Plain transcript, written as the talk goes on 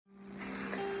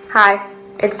Hi,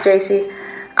 it's JC.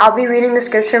 I'll be reading the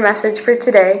scripture message for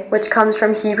today, which comes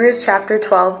from Hebrews chapter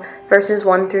 12, verses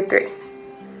 1 through 3.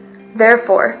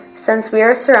 Therefore, since we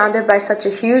are surrounded by such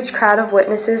a huge crowd of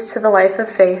witnesses to the life of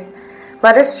faith,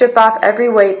 let us strip off every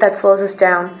weight that slows us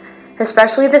down,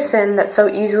 especially the sin that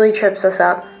so easily trips us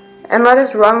up, and let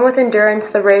us run with endurance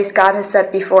the race God has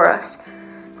set before us.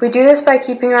 We do this by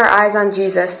keeping our eyes on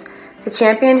Jesus, the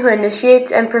champion who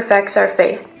initiates and perfects our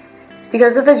faith.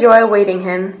 Because of the joy awaiting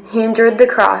him, he endured the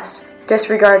cross,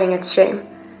 disregarding its shame.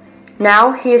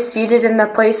 Now he is seated in the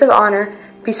place of honor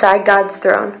beside God's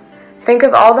throne. Think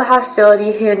of all the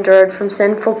hostility he endured from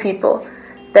sinful people.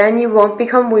 Then you won't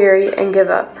become weary and give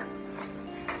up.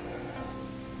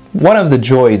 One of the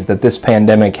joys that this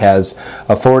pandemic has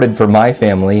afforded for my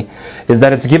family is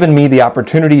that it's given me the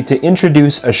opportunity to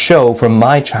introduce a show from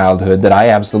my childhood that I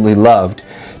absolutely loved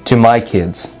to my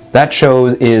kids. That show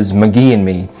is McGee and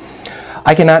Me.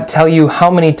 I cannot tell you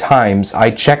how many times I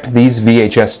checked these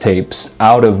VHS tapes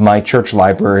out of my church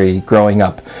library growing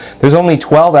up. There's only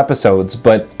 12 episodes,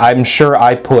 but I'm sure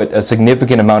I put a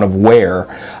significant amount of wear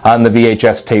on the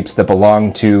VHS tapes that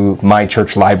belong to my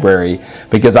church library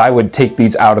because I would take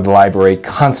these out of the library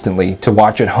constantly to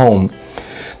watch at home.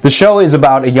 The show is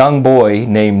about a young boy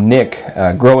named Nick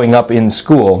growing up in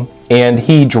school, and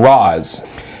he draws.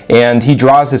 And he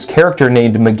draws this character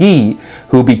named McGee,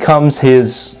 who becomes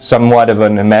his somewhat of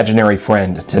an imaginary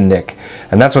friend to Nick.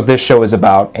 And that's what this show is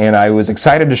about, and I was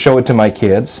excited to show it to my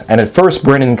kids. And at first,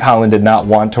 Bryn and Colin did not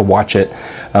want to watch it,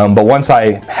 but once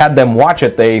I had them watch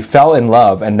it, they fell in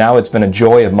love, and now it's been a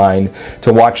joy of mine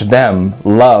to watch them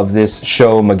love this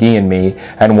show, McGee and Me,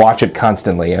 and watch it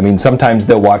constantly. I mean, sometimes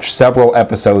they'll watch several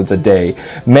episodes a day.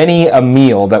 Many a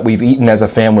meal that we've eaten as a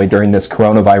family during this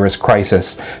coronavirus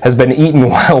crisis has been eaten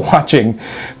while watching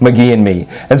McGee and Me.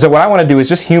 And so what I want to do is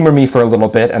just humor me for a little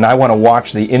bit, and I want to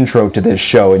watch the intro to this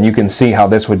show, and you can see how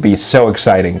this would be so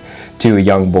exciting to a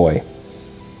young boy.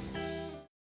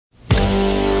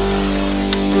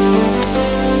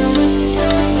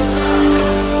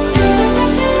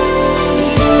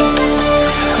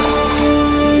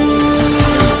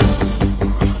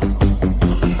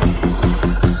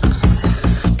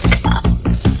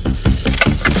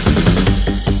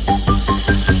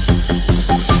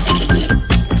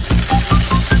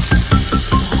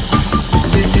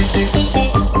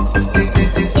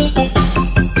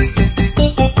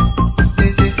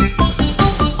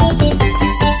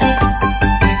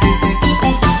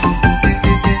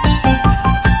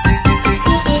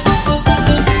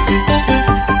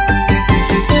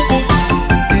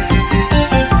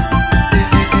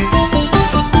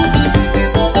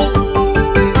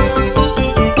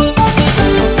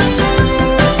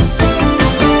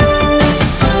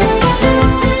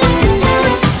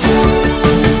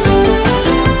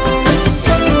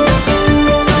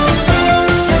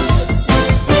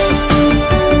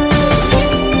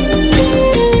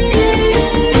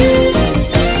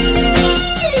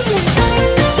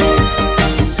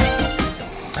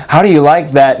 How do you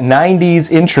like that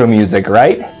 90s intro music,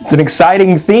 right? It's an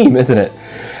exciting theme, isn't it?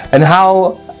 And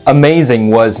how amazing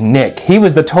was Nick? He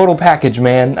was the total package,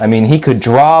 man. I mean, he could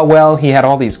draw well. He had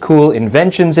all these cool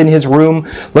inventions in his room.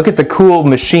 Look at the cool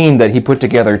machine that he put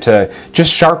together to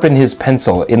just sharpen his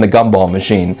pencil in the gumball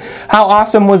machine. How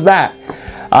awesome was that?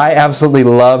 I absolutely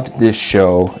loved this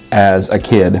show as a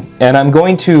kid, and I'm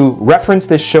going to reference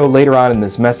this show later on in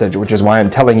this message, which is why I'm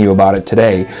telling you about it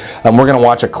today. We're going to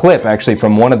watch a clip actually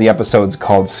from one of the episodes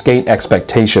called Skate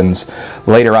Expectations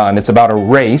later on. It's about a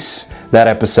race, that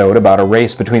episode, about a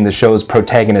race between the show's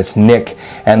protagonist Nick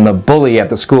and the bully at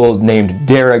the school named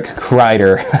Derek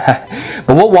Kreider.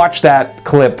 But we'll watch that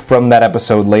clip from that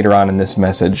episode later on in this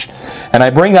message. And I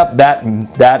bring up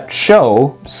that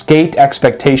show, Skate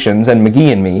Expectations and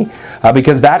McGee and Me,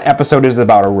 because that episode is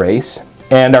about a race,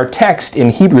 and our text in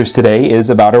Hebrews today is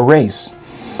about a race.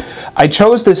 I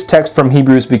chose this text from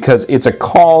Hebrews because it's a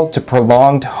call to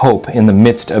prolonged hope in the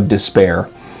midst of despair.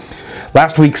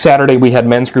 Last week, Saturday, we had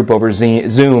men's group over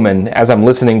Zoom, and as I'm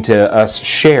listening to us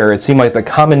share, it seemed like the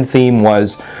common theme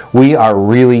was, we are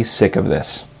really sick of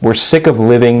this. We're sick of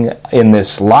living in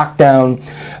this lockdown.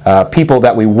 People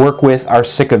that we work with are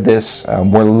sick of this.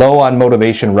 We're low on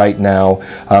motivation right now.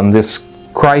 This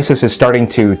crisis is starting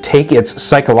to take its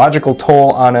psychological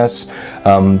toll on us.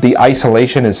 The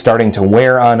isolation is starting to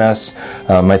wear on us.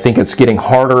 I think it's getting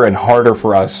harder and harder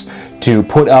for us to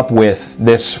put up with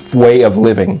this way of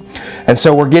living. And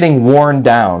so we're getting worn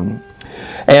down.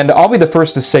 And I'll be the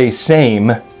first to say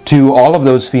same to all of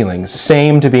those feelings.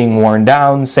 Same to being worn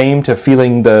down, same to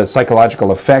feeling the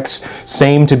psychological effects,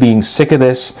 same to being sick of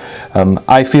this.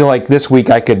 I feel like this week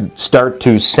I could start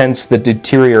to sense the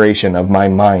deterioration of my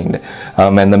mind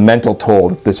and the mental toll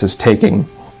that this is taking.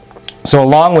 So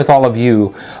along with all of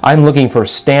you, I'm looking for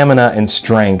stamina and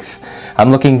strength.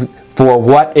 I'm looking for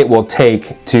what it will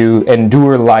take to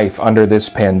endure life under this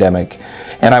pandemic.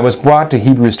 And I was brought to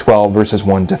Hebrews 12, verses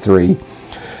 1 to 3.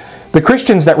 The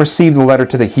Christians that received the letter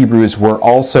to the Hebrews were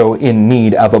also in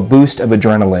need of a boost of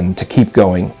adrenaline to keep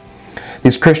going.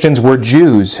 These Christians were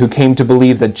Jews who came to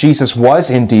believe that Jesus was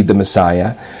indeed the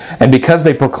Messiah, and because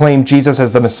they proclaimed Jesus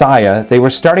as the Messiah, they were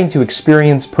starting to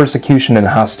experience persecution and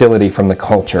hostility from the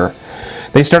culture.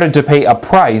 They started to pay a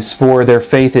price for their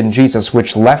faith in Jesus,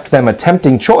 which left them a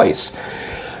tempting choice.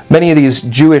 Many of these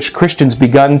Jewish Christians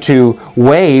begun to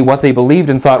weigh what they believed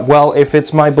and thought, well, if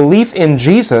it's my belief in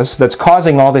Jesus that's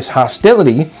causing all this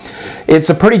hostility, it's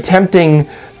a pretty tempting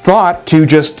thought to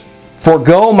just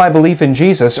forego my belief in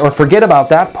Jesus, or forget about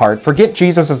that part, forget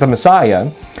Jesus as the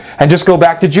Messiah, and just go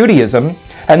back to Judaism,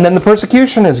 and then the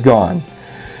persecution is gone.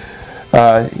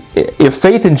 If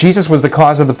faith in Jesus was the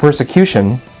cause of the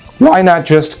persecution, why not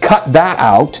just cut that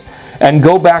out and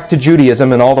go back to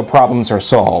Judaism and all the problems are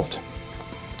solved?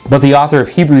 But the author of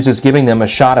Hebrews is giving them a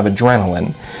shot of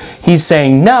adrenaline. He's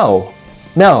saying, no,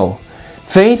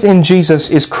 faith in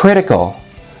Jesus is critical.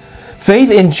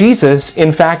 Faith in Jesus,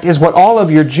 in fact, is what all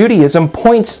of your Judaism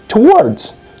points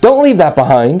towards. Don't leave that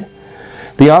behind.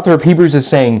 The author of Hebrews is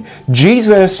saying,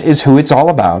 Jesus is who it's all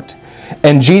about.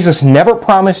 And Jesus never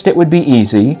promised it would be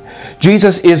easy.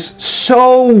 Jesus is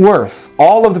so worth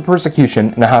all of the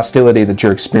persecution and the hostility that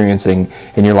you're experiencing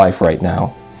in your life right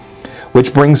now.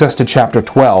 Which brings us to chapter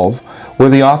 12, where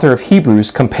the author of Hebrews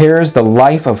compares the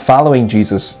life of following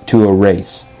Jesus to a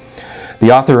race.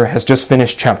 The author has just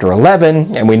finished chapter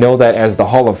 11, and we know that as the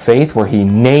Hall of Faith, where he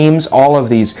names all of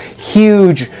these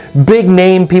huge,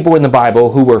 big-name people in the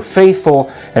Bible who were faithful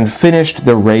and finished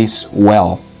the race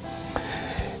well.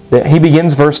 He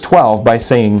begins verse 12 by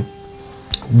saying,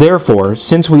 "Therefore,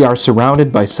 since we are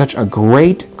surrounded by such a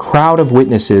great crowd of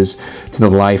witnesses to the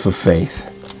life of faith."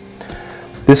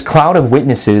 This cloud of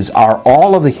witnesses are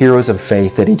all of the heroes of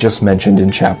faith that he just mentioned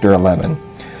in chapter 11.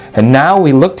 And now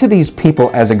we look to these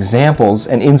people as examples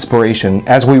and inspiration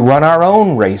as we run our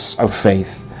own race of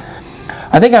faith.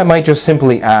 I think I might just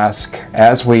simply ask,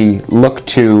 as we look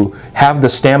to have the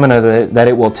stamina that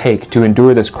it will take to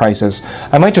endure this crisis,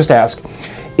 I might just ask,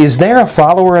 is there a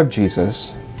follower of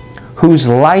Jesus whose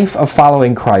life of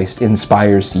following Christ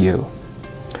inspires you?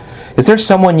 Is there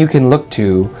someone you can look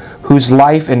to whose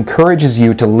life encourages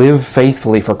you to live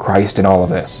faithfully for Christ in all of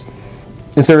this?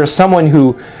 Is there someone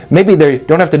who, maybe they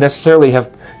don't have to necessarily have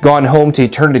gone home to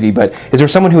eternity, but is there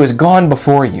someone who has gone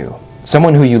before you?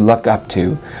 Someone who you look up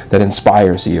to that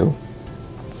inspires you?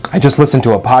 I just listened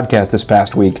to a podcast this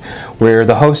past week where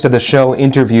the host of the show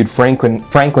interviewed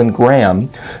Franklin Graham,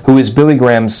 who is Billy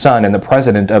Graham's son and the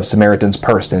president of Samaritan's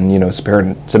Purse. And,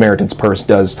 Samaritan's Purse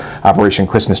does Operation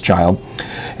Christmas Child.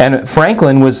 And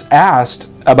Franklin was asked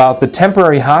about the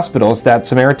temporary hospitals that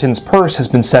Samaritan's Purse has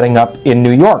been setting up in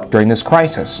New York during this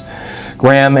crisis.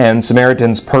 Graham and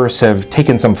Samaritan's Purse have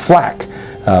taken some flack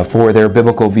for their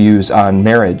biblical views on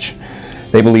marriage.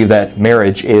 They believe that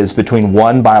marriage is between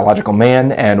one biological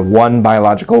man and one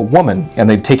biological woman, and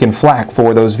they've taken flack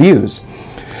for those views.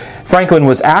 Franklin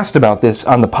was asked about this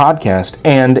on the podcast,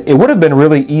 and it would have been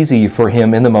really easy for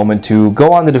him in the moment to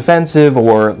go on the defensive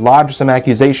or lodge some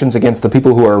accusations against the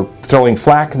people who are throwing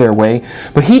flack their way,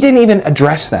 but he didn't even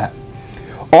address that.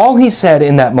 All he said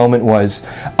in that moment was,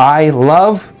 I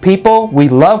love people, we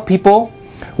love people,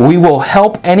 we will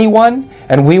help anyone,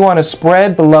 and we want to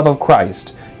spread the love of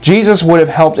Christ. Jesus would have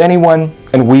helped anyone,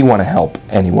 and we want to help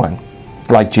anyone,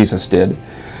 like Jesus did.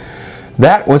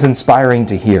 That was inspiring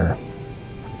to hear.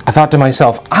 I thought to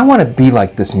myself, I want to be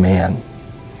like this man.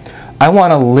 I want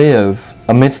to live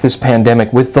amidst this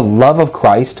pandemic with the love of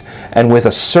Christ and with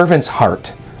a servant's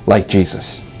heart like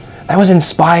Jesus. That was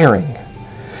inspiring.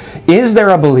 Is there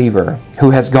a believer who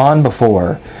has gone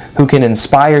before who can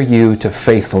inspire you to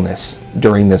faithfulness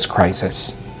during this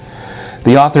crisis?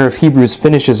 The author of Hebrews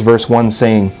finishes verse 1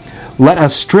 saying, "Let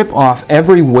us strip off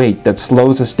every weight that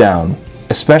slows us down,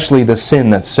 especially the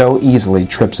sin that so easily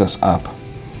trips us up."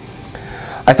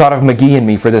 I thought of McGee and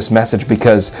Me for this message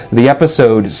because the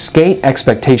episode Skate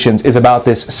Expectations is about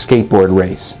this skateboard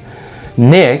race.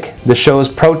 Nick, the show's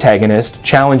protagonist,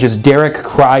 challenges Derek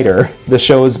Kreider, the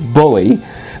show's bully,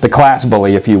 the class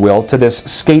bully if you will, to this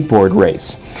skateboard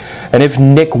race. And if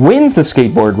Nick wins the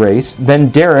skateboard race, then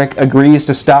Derek agrees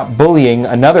to stop bullying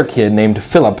another kid named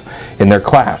Philip in their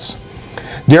class.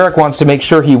 Derek wants to make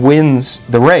sure he wins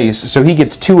the race, so he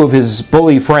gets two of his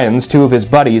bully friends, two of his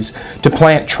buddies, to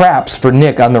plant traps for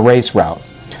Nick on the race route.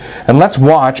 And let's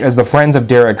watch as the friends of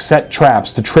Derek set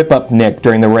traps to trip up Nick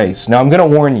during the race. Now, I'm going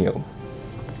to warn you,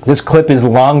 this clip is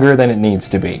longer than it needs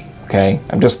to be, okay?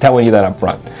 I'm just telling you that up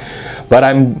front. But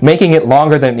I'm making it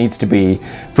longer than it needs to be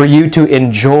for you to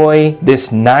enjoy this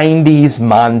 90s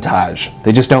montage.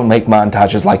 They just don't make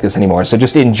montages like this anymore. So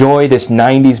just enjoy this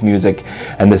 90s music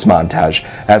and this montage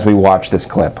as we watch this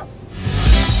clip.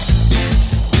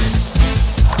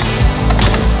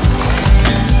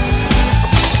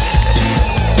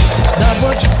 It's not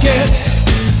what you get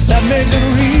that makes it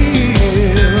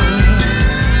real.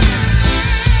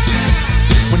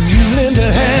 When you lend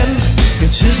a hand,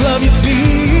 it's his love you feel.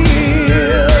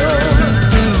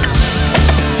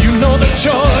 You know the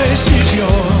choice is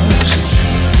yours.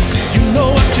 You know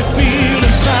what you feel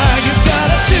inside. You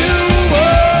gotta do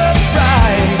what's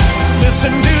right.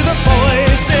 Listen to the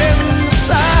voice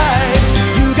inside.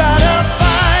 You gotta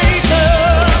fight the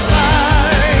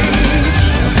fight.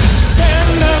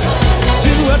 Stand up,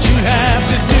 do what you have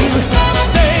to do.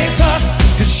 Stay tough,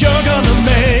 'cause you're gonna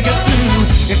make it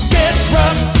through. It gets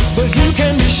rough, but you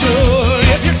can be sure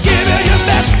if you give it your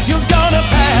best, you're gonna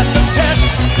pass the test.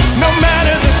 No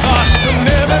matter the cost, you'll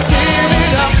never give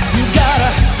it up. You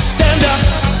gotta stand up.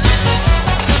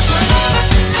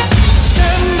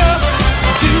 Stand up,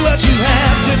 do what you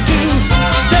have to do.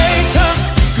 Stay tough,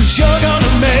 'cause you're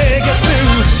gonna make it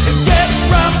through. It gets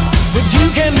rough, but you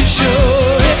can be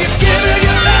sure if you give it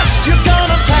your best, you're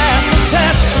gonna pass the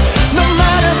test. No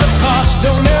matter the cost,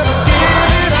 don't ever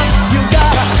give it up. You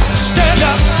gotta stand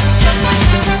up.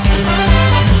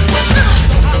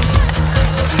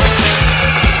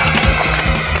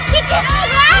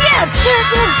 Yeah,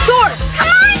 terrible dorks! Come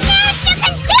on, Nick! You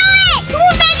can do it! Come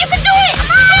on, man, you can do it!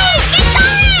 Come on! Get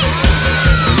going!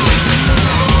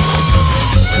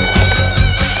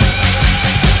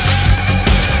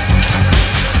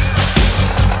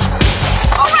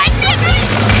 All right, Nick!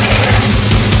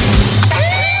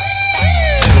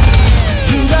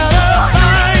 You gotta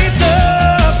fight the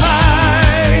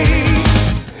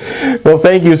fight. Well,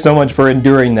 thank you so much for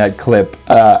enduring that clip.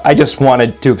 I just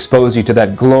wanted to expose you to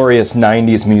that glorious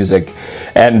 90s music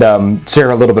and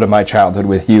share a little bit of my childhood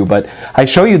with you. But I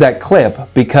show you that clip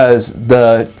because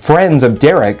the friends of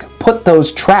Derek put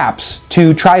those traps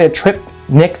to try to trip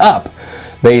Nick up.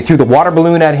 They threw the water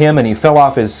balloon at him and he fell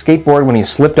off his skateboard when he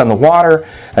slipped on the water.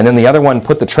 And then the other one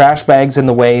put the trash bags in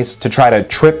the way to try to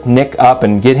trip Nick up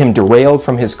and get him derailed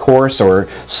from his course or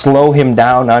slow him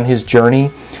down on his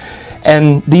journey.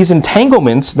 And these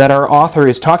entanglements that our author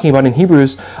is talking about in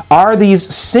Hebrews are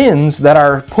these sins that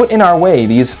are put in our way,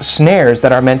 these snares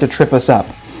that are meant to trip us up.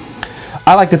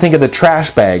 I like to think of the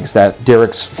trash bags that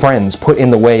Derek's friends put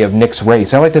in the way of Nick's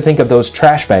race. I like to think of those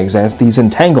trash bags as these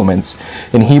entanglements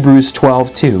in Hebrews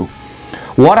 12:2.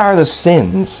 What are the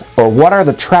sins, or what are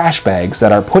the trash bags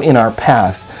that are put in our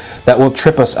path that will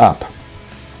trip us up?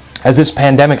 As this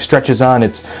pandemic stretches on,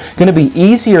 it's going to be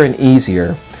easier and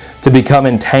easier to become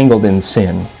entangled in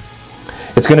sin.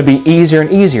 It's going to be easier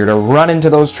and easier to run into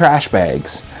those trash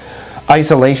bags.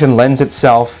 Isolation lends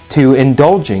itself to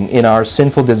indulging in our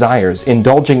sinful desires,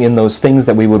 indulging in those things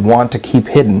that we would want to keep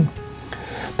hidden.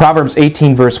 Proverbs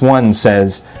 18 verse 1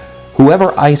 says,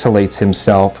 "Whoever isolates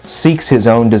himself seeks his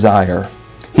own desire.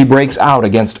 He breaks out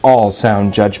against all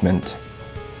sound judgment."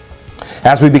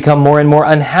 As we become more and more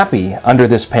unhappy under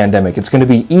this pandemic, it's going to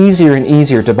be easier and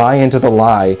easier to buy into the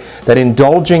lie that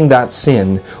indulging that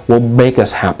sin will make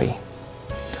us happy.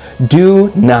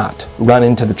 Do not run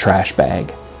into the trash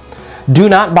bag. Do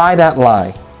not buy that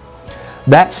lie.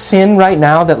 That sin right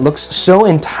now that looks so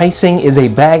enticing is a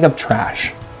bag of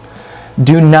trash.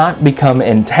 Do not become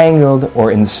entangled or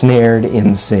ensnared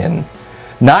in sin.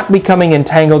 Not becoming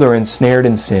entangled or ensnared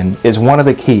in sin is one of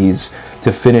the keys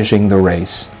to finishing the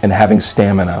race and having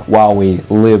stamina while we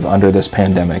live under this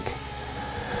pandemic.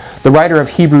 The writer of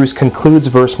Hebrews concludes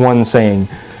verse 1 saying,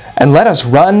 "And let us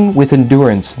run with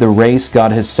endurance the race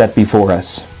God has set before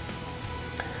us."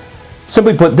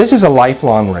 Simply put, this is a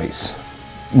lifelong race,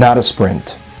 not a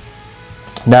sprint.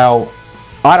 Now,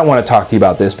 I don't want to talk to you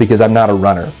about this because I'm not a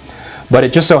runner, but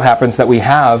it just so happens that we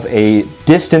have a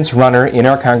distance runner in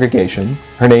our congregation.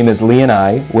 Her name is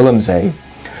Leonai Willemse.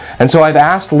 And so I've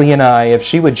asked Leonai if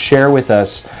she would share with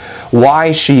us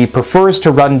why she prefers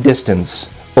to run distance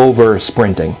over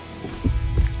sprinting.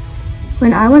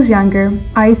 When I was younger,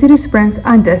 I used to do sprints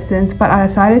on distance, but I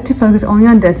decided to focus only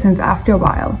on distance after a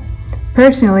while.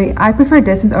 Personally, I prefer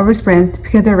distance over sprints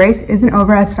because the race isn't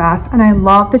over as fast and I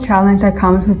love the challenge that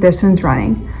comes with distance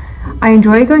running. I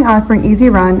enjoy going out for an easy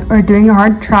run or doing a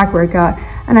hard track workout,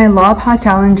 and I love how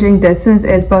challenging distance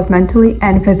is both mentally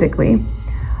and physically.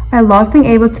 I love being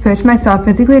able to push myself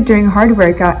physically during a hard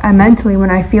workout and mentally when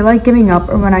I feel like giving up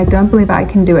or when I don't believe I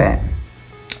can do it.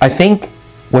 I think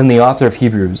when the author of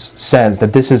Hebrews says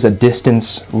that this is a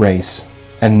distance race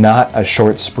and not a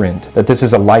short sprint, that this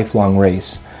is a lifelong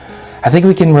race, I think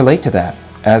we can relate to that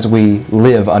as we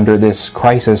live under this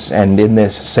crisis and in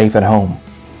this safe at home.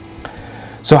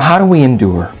 So how do we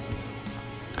endure?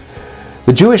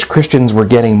 The Jewish Christians were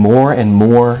getting more and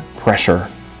more pressure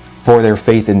for their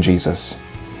faith in Jesus.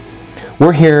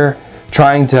 We're here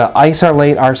trying to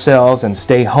isolate ourselves and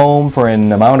stay home for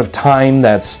an amount of time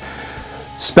that's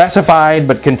specified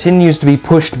but continues to be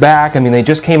pushed back. I mean, they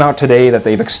just came out today that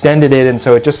they've extended it, and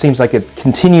so it just seems like it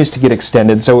continues to get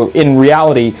extended. So in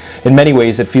reality, in many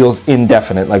ways, it feels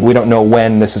indefinite, like we don't know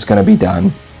when this is going to be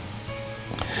done.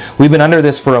 We've been under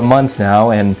this for a month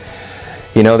now, and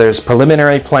there's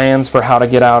preliminary plans for how to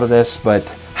get out of this, but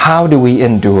how do we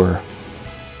endure?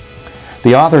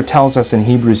 The author tells us in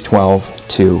Hebrews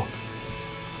 12:2,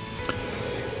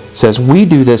 says, "We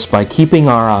do this by keeping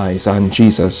our eyes on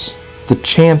Jesus, the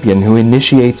champion who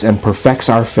initiates and perfects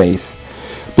our faith.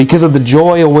 Because of the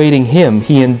joy awaiting him,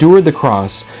 he endured the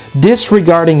cross,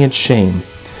 disregarding its shame.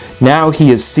 Now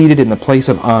he is seated in the place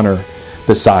of honor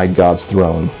beside God's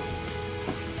throne."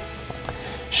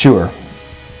 Sure,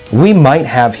 we might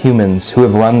have humans who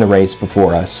have run the race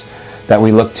before us that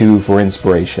we look to for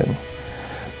inspiration.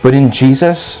 But in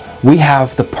Jesus, we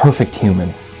have the perfect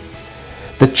human,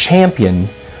 the champion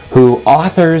who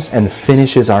authors and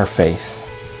finishes our faith.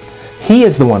 He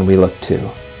is the one we look to.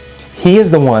 He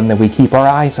is the one that we keep our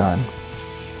eyes on.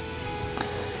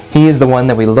 He is the one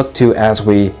that we look to as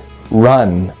we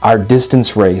run our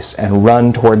distance race and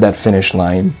run toward that finish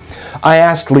line. I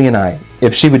asked Leonai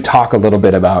if she would talk a little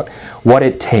bit about what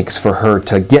it takes for her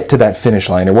to get to that finish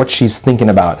line, or what she's thinking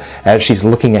about as she's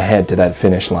looking ahead to that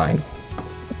finish line.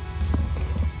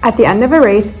 At the end of a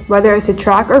race, whether it's a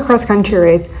track or cross-country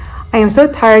race, I am so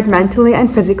tired mentally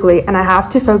and physically, and I have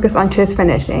to focus on just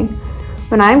finishing.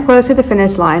 When I am close to the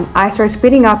finish line, I start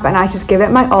speeding up and I just give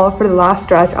it my all for the last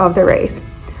stretch of the race.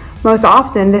 Most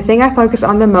often, the thing I focus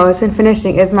on the most when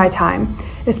finishing is my time,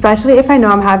 especially if I know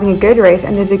I'm having a good race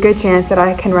and there's a good chance that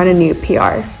I can run a new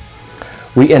PR.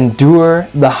 We endure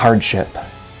the hardship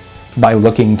by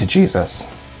looking to Jesus.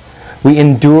 We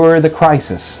endure the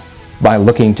crisis by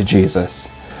looking to Jesus.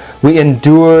 We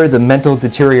endure the mental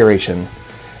deterioration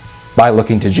by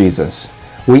looking to Jesus.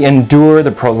 We endure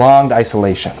the prolonged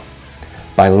isolation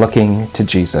by looking to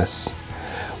Jesus.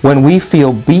 When we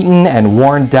feel beaten and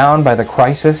worn down by the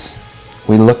crisis,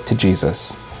 we look to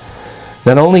Jesus.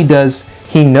 Not only does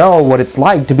he know what it's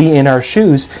like to be in our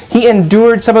shoes, he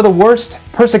endured some of the worst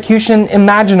persecution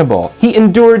imaginable. He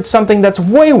endured something that's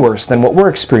way worse than what we're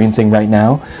experiencing right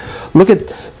now. Look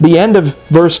at the end of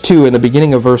verse 2 and the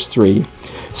beginning of verse 3.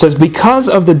 It says, "Because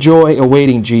of the joy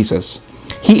awaiting Jesus,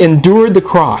 he endured the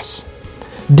cross,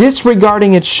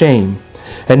 disregarding its shame,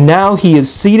 and now he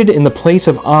is seated in the place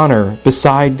of honor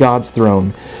beside God's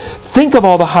throne. Think of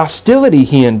all the hostility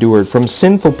he endured from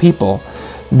sinful people.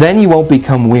 Then you won't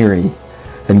become weary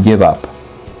and give up."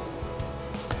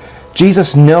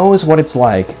 Jesus knows what it's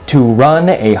like to run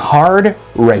a hard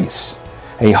race,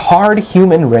 a hard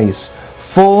human race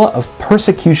full of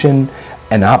persecution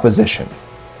and opposition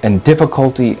and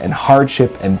difficulty and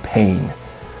hardship and pain.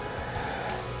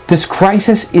 This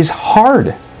crisis is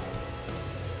hard.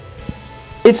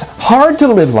 It's hard to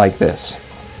live like this.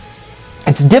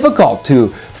 It's difficult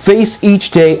to face each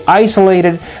day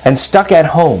isolated and stuck at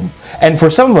home, and for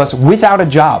some of us, without a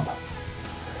job.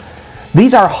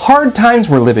 These are hard times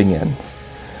we're living in.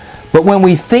 But when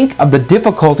we think of the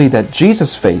difficulty that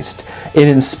Jesus faced, it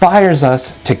inspires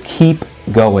us to keep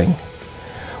going.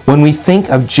 When we think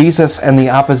of Jesus and the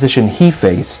opposition he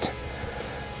faced,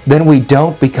 then we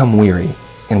don't become weary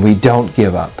and we don't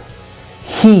give up.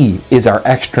 He is our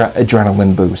extra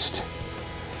adrenaline boost.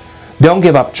 Don't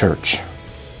give up, church.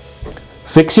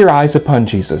 Fix your eyes upon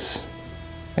Jesus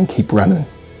and keep running.